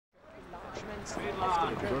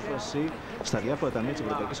Την πρόσβαση στα διάφορα ταμεία της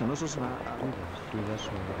Ευρωπαϊκής Ενώσεως να...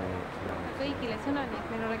 Kõigile sõnani, et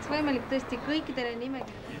meil oleks võimalik tõesti kõikidele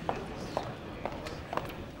nimekirjadele.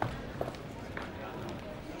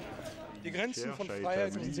 Die Grenzen von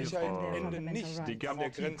Freiheit und Sicherheit enden nicht an der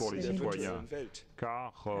Grenze der virtuellen Welt.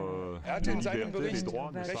 Hatte in seinem Bericht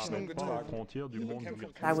Rechnung getragen.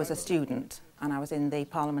 I was a student and I was in the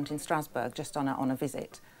Parliament in Strasbourg just on a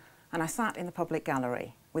visit, and I sat in the public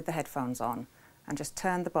gallery with the headphones on and just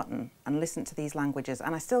turned the button and listened to these languages,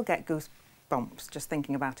 and I still get goosebumps just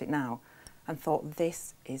thinking about it now, and thought,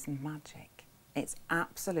 this is magic. It's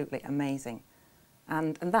absolutely amazing.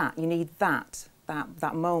 And that, you need that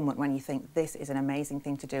moment when you think, this is an amazing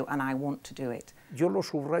thing to do and I want to do it.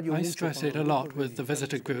 I stress it a lot with the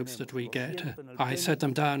visitor groups that we get. I set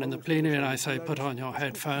them down in the plenary and I say, put on your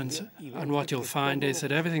headphones, and what you'll find is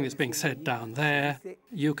that everything that's being said down there,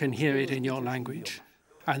 you can hear it in your language.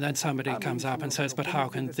 And then somebody comes up and says, but how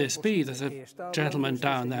can this be? There's a gentleman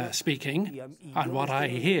down there speaking, and what I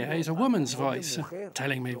hear is a woman's voice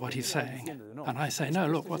telling me what he's saying. And I say, no,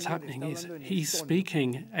 look, what's happening is he's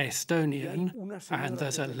speaking Estonian, and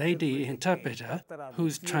there's a lady interpreter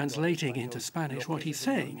who's translating into Spanish what he's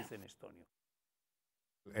saying.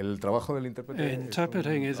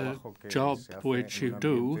 Interpreting is a job which you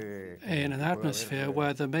do in an atmosphere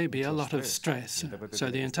where there may be a lot of stress, so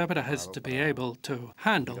the interpreter has to be able to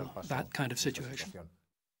handle that kind of situation.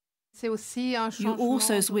 You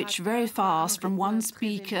also switch very fast from one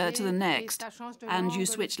speaker to the next, and you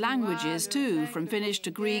switch languages too, from Finnish to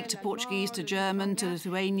Greek to Portuguese to German to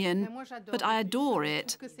Lithuanian. But I adore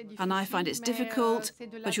it, and I find it's difficult,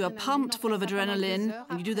 but you are pumped full of adrenaline,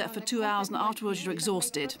 and you do that for 2 hours, and afterwards you're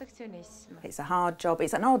exhausted. It's a hard job.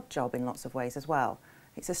 It's an odd job in lots of ways as well.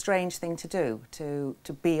 It's a strange thing to do,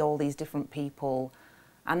 to be all these different people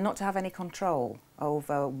and not to have any control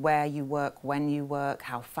over where you work, when you work,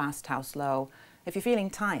 how fast, how slow. If you're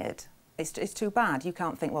feeling tired, it's too bad. You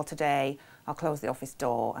can't think, well, today I'll close the office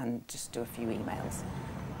door and just do a few emails.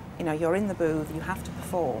 You know, you're in the booth, you have to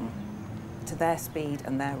perform to their speed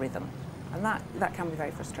and their rhythm. And that can be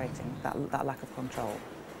very frustrating, that lack of control.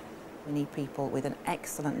 We need people with an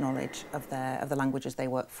excellent knowledge of the languages they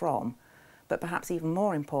work from, but perhaps even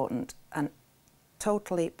more important, an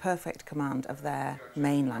totally perfect command of their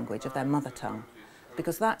main language, of their mother tongue,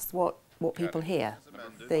 because that's what people hear.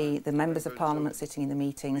 The members of Parliament sitting in the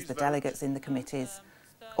meetings, the delegates in the committees,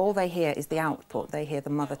 all they hear is the output. They hear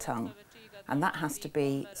the mother tongue, and that has to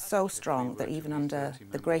be so strong that even under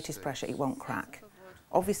the greatest pressure it won't crack.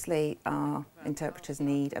 Obviously, our interpreters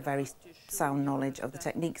need a very sound knowledge of the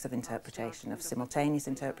techniques of interpretation, of simultaneous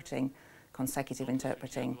interpreting, consecutive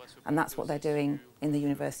interpreting, and that's what they're doing in the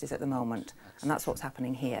universities at the moment, and that's what's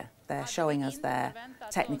happening here. They're showing us their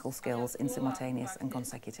technical skills in simultaneous and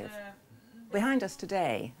consecutive. Behind us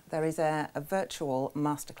today, there is a virtual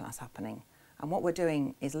masterclass happening, and what we're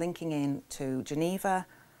doing is linking in to Geneva,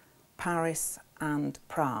 Paris and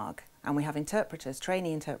Prague, and we have interpreters,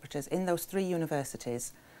 trainee interpreters in those 3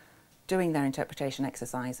 universities doing their interpretation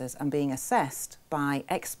exercises and being assessed by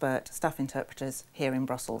expert staff interpreters here in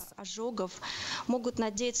Brussels. Ожогов могут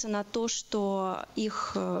надеяться на то, что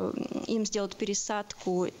им сделают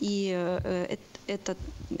пересадку, и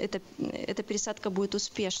эта пересадка будет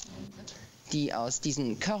успешной. Die aus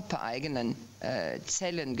diesen körpereigenen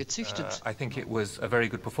Zellen gezüchtet. I think it was a very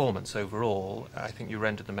good performance overall. I think you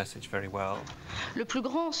rendered the message very well. Le plus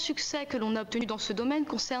grand succès que l'on a obtenu dans ce domaine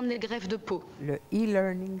concerne les greffes de peau. Le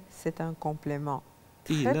e-learning, c'est un complément.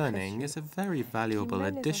 E-learning is a very valuable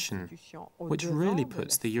addition, which really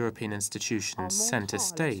puts the European institutions centre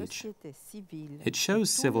stage. It shows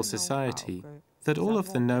civil society that all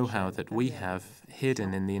of the know-how that we have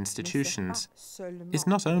hidden in the institutions is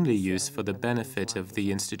not only used for the benefit of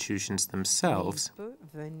the institutions themselves,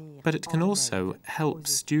 but it can also help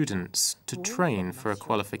students to train for a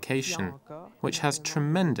qualification which has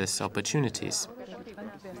tremendous opportunities.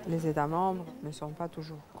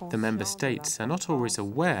 The member states are not always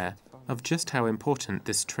aware of just how important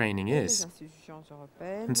this training is,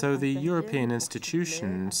 and so the European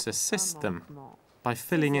institutions assist them by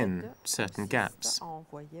filling in certain gaps.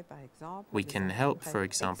 We can help, for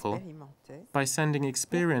example, by sending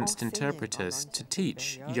experienced interpreters to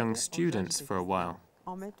teach young students for a while,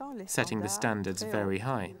 setting the standards very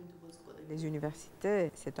high.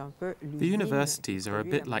 The universities are a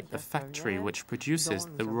bit like the factory which produces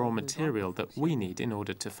the raw material that we need in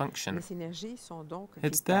order to function.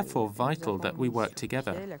 It's therefore vital that we work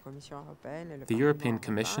together. The European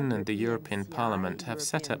Commission and the European Parliament have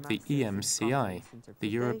set up the EMCI, the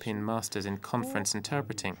European Masters in Conference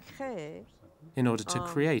Interpreting. in order to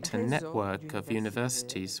create a network of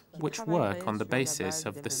universities which work on the basis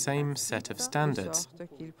of the same set of standards,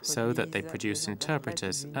 so that they produce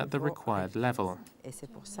interpreters at the required level.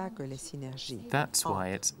 That's why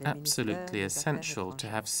it's absolutely essential to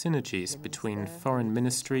have synergies between foreign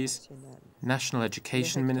ministries, national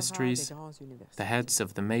education ministries, the heads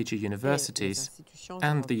of the major universities,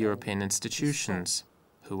 and the European institutions,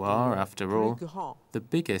 who are, after all, the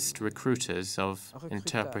biggest recruiters of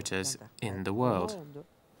interpreters in the world.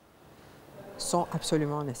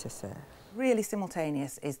 Really,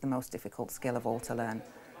 simultaneous is the most difficult skill of all to learn.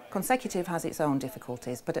 Consecutive has its own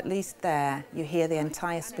difficulties, but at least there you hear the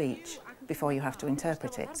entire speech before you have to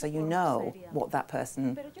interpret it, so you know what that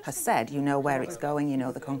person has said, you know where it's going, you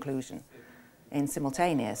know the conclusion. In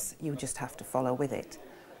simultaneous, you just have to follow with it.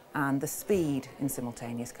 And the speed in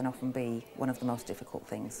simultaneous can often be one of the most difficult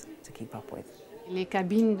things to keep up with.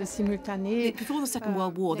 Before the Second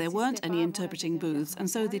World War, there weren't any interpreting booths, and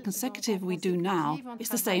so the consecutive we do now is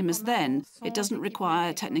the same as then. It doesn't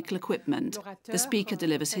require technical equipment. The speaker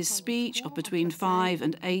delivers his speech of between 5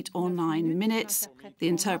 and 8 or 9 minutes. The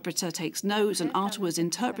interpreter takes notes and afterwards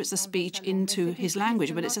interprets the speech into his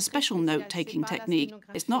language, but it's a special note-taking technique.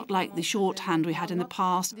 It's not like the shorthand we had in the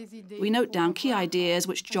past. We note down key ideas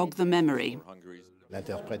which jog the memory.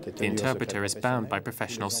 The interpreter is bound by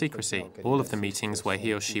professional secrecy. All of the meetings where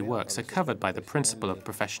he or she works are covered by the principle of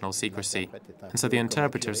professional secrecy. And so the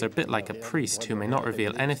interpreter is a bit like a priest who may not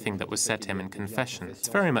reveal anything that was said to him in confession. It's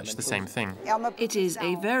very much the same thing. It is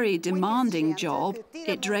a very demanding job.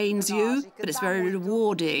 It drains you, but it's very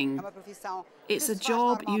rewarding. It's a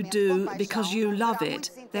job you do because you love it.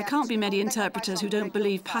 There can't be many interpreters who don't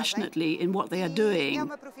believe passionately in what they are doing.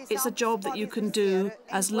 It's a job that you can do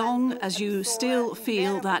as long as you still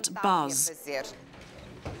feel that buzz.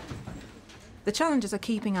 The challenges are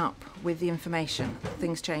keeping up with the information.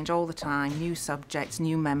 Things change all the time, new subjects,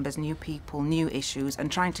 new members, new people, new issues, and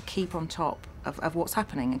trying to keep on top of what's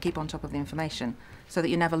happening and keep on top of the information so that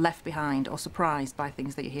you're never left behind or surprised by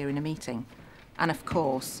things that you hear in a meeting. And of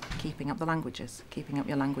course, keeping up the languages, keeping up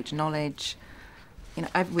your language knowledge, you know,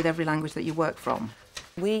 with every language that you work from.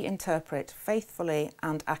 We interpret faithfully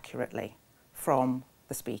and accurately from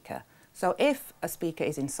the speaker. So if a speaker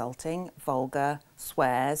is insulting, vulgar,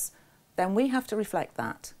 swears, then we have to reflect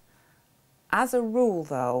that. As a rule,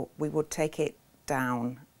 though, we would take it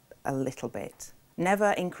down a little bit.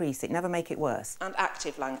 Never increase it, never make it worse. And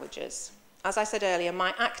active languages. As I said earlier,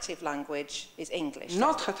 my active language is English.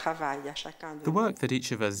 The work that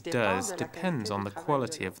each of us does depends on the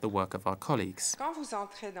quality of the work of our colleagues.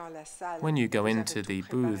 When you go into the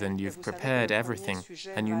booth and you've prepared everything,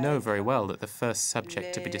 and you know very well that the first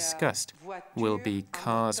subject to be discussed will be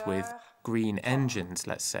cars with green engines,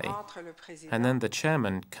 let's say, and then the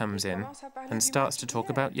chairman comes in and starts to talk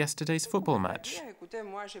about yesterday's football match.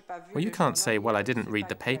 Well, you can't say, well, I didn't read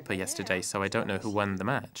the paper yesterday, so I don't know who won the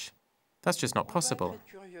match. That's just not possible.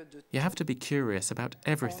 You have to be curious about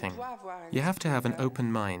everything. You have to have an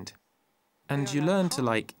open mind. And you learn to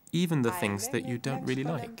like even the things that you don't really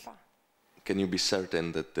like. Can you be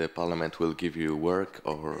certain that the parliament will give you work,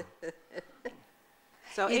 or...?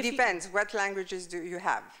 So it depends. What languages do you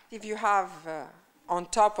have? If you have on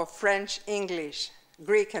top of French, English,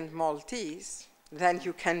 Greek and Maltese, then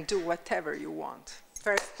you can do whatever you want.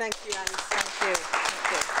 First, thank you, Alice. Thank you.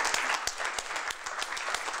 Thank you.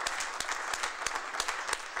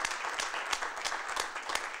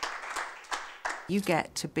 You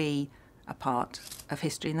get to be a part of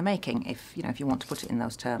history in the making, if you want to put it in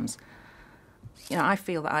those terms. I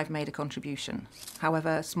feel that I've made a contribution,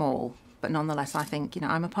 however small, but nonetheless I think,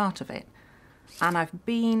 I'm a part of it. And I've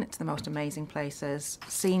been to the most amazing places,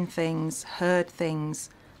 seen things, heard things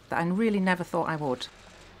that I really never thought I would.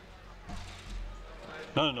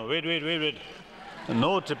 No, wait.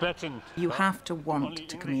 No Tibetan. You have to want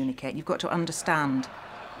to communicate. You've got to understand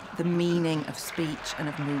the meaning of speech and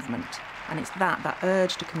of movement. And it's that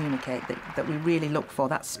urge to communicate that we really look for,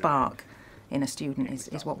 that spark in a student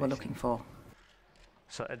is what we're looking for.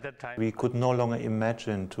 So at that time, we could no longer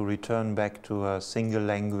imagine to return back to a single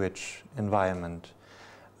language environment.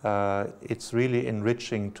 It's really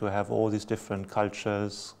enriching to have all these different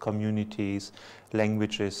cultures, communities,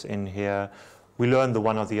 languages in here. We learn the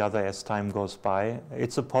one or the other as time goes by.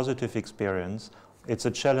 It's a positive experience. It's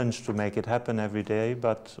a challenge to make it happen every day,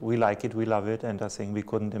 but we like it, we love it, and I think we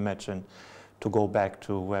couldn't imagine to go back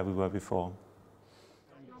to where we were before.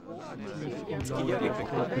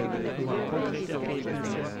 konkrete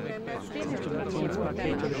Ergebnisse,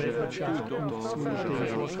 Transformationspakete der Weltwirtschaft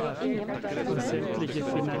und sämtliche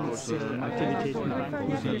Finanzaktivitäten,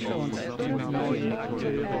 Banken und neue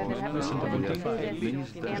Akteure müssen darunter fallen.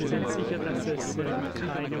 Wir sind sicher, dass es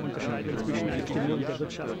keine Unterscheidung zwischen einer Stimulierung der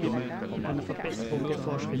Wirtschaft gibt und einer Verbesserung der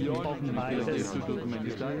Fortschritte. Wir brauchen beides.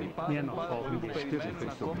 Mehr noch brauchen wir.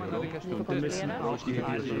 Wir müssen auch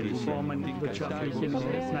alle Formen wirtschaftlichen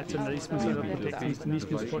Nationalismus oder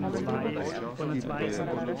Protektionismus von uns weisen.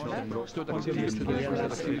 Und wir müssen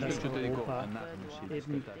gewährleisten, dass Europa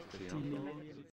eben die